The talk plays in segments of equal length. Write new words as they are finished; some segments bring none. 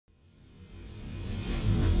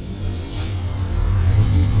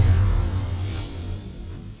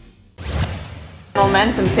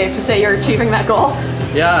momentum. Safe to say you're achieving that goal?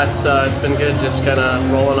 Yeah, it's been good just kind of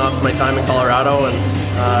rolling off my time in Colorado, and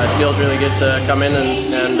it feels really good to come in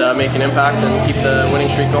and make an impact and keep the winning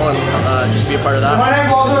streak going, just be a part of that.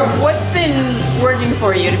 What's been working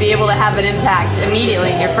for you to be able to have an impact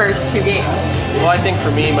immediately in your first 2 games? Well, I think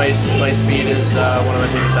for me, my speed is one of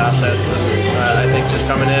my biggest assets, and I think just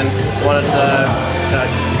coming in, wanted to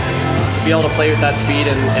be able to play with that speed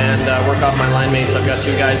and work off my line mates. I've got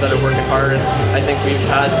 2 guys that are working hard, and I think we've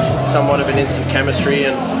had somewhat of an instant chemistry,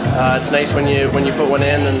 and it's nice when you put one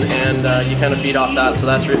in and you kind of feed off that. So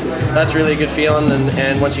that's really a good feeling,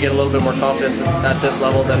 and once you get a little bit more confidence at this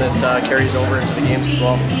level, then it carries over into the games as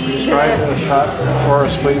well. Describe a shot for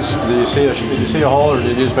us, please. Did you see a hole, or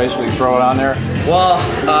did you just basically throw it on there? Well,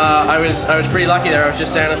 I was pretty lucky there. I was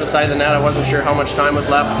just standing at the side of the net. I wasn't sure how much time was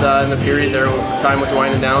left in the period there. Time was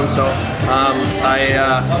winding down, so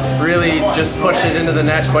I really just pushed it into the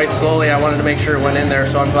net quite slowly. I wanted to make sure it went in there,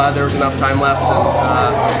 so I'm glad there was enough time left.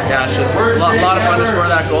 And, yeah, it's just a lot of fun to score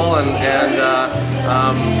that goal, and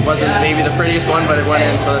wasn't maybe the prettiest one, but it went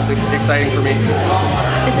in, so that's exciting for me.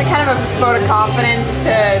 Is it kind of a vote of confidence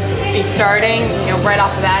to be starting, right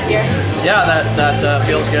off the bat here? Yeah, that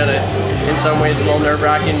feels good. It's in some ways a little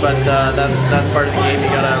nerve-wracking, but that's part of the game. You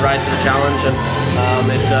got to rise to the challenge, and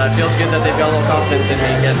it feels good that they've got a little confidence in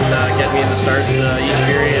me, getting me in the starts each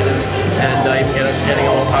period, and even getting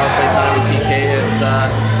a little power play time with PK.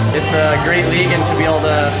 It's a great league, and to be able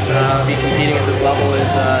to be competing at this level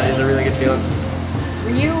is a really good feeling.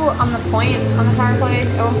 Were you on the point on the power play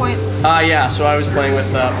at one point? Yeah, so I was playing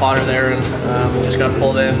with Potter there, and just got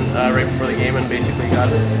pulled in right before the game, and basically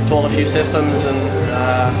got told a few systems, and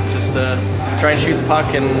just try and shoot the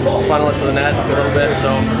puck and funnel it to the net a little bit.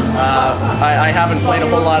 So I haven't played a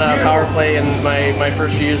whole lot of power play in my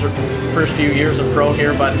first few years of pro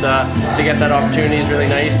here, but to get that opportunity is really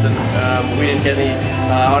nice, and we didn't get any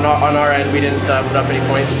on our end. We didn't put up any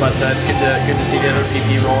points, but it's good to see the other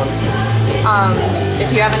PP rolling. If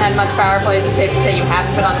you haven't had much power play, is it safe to say you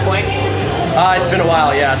haven't been on the point? It's been a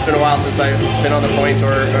while, yeah. It's been a while since I've been on the point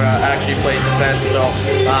or actually played defense. So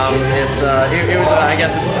it was, I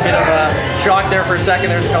guess, a bit of a shock there for a second.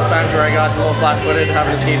 There's a couple times where I got a little flat-footed,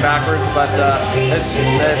 having to skate backwards, but it's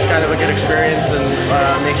kind of a good experience, and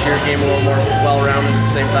makes your game a little more well-rounded at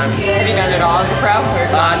the same time. Have you done it all as a pro?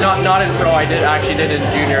 Not in pro. I actually did it in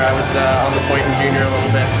junior. I was on the point in junior a little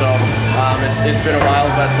bit, so it's been a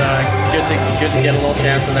while, but good to get a little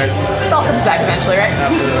chance in there. It all comes back eventually, right?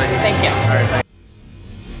 Absolutely. Thank you. All right.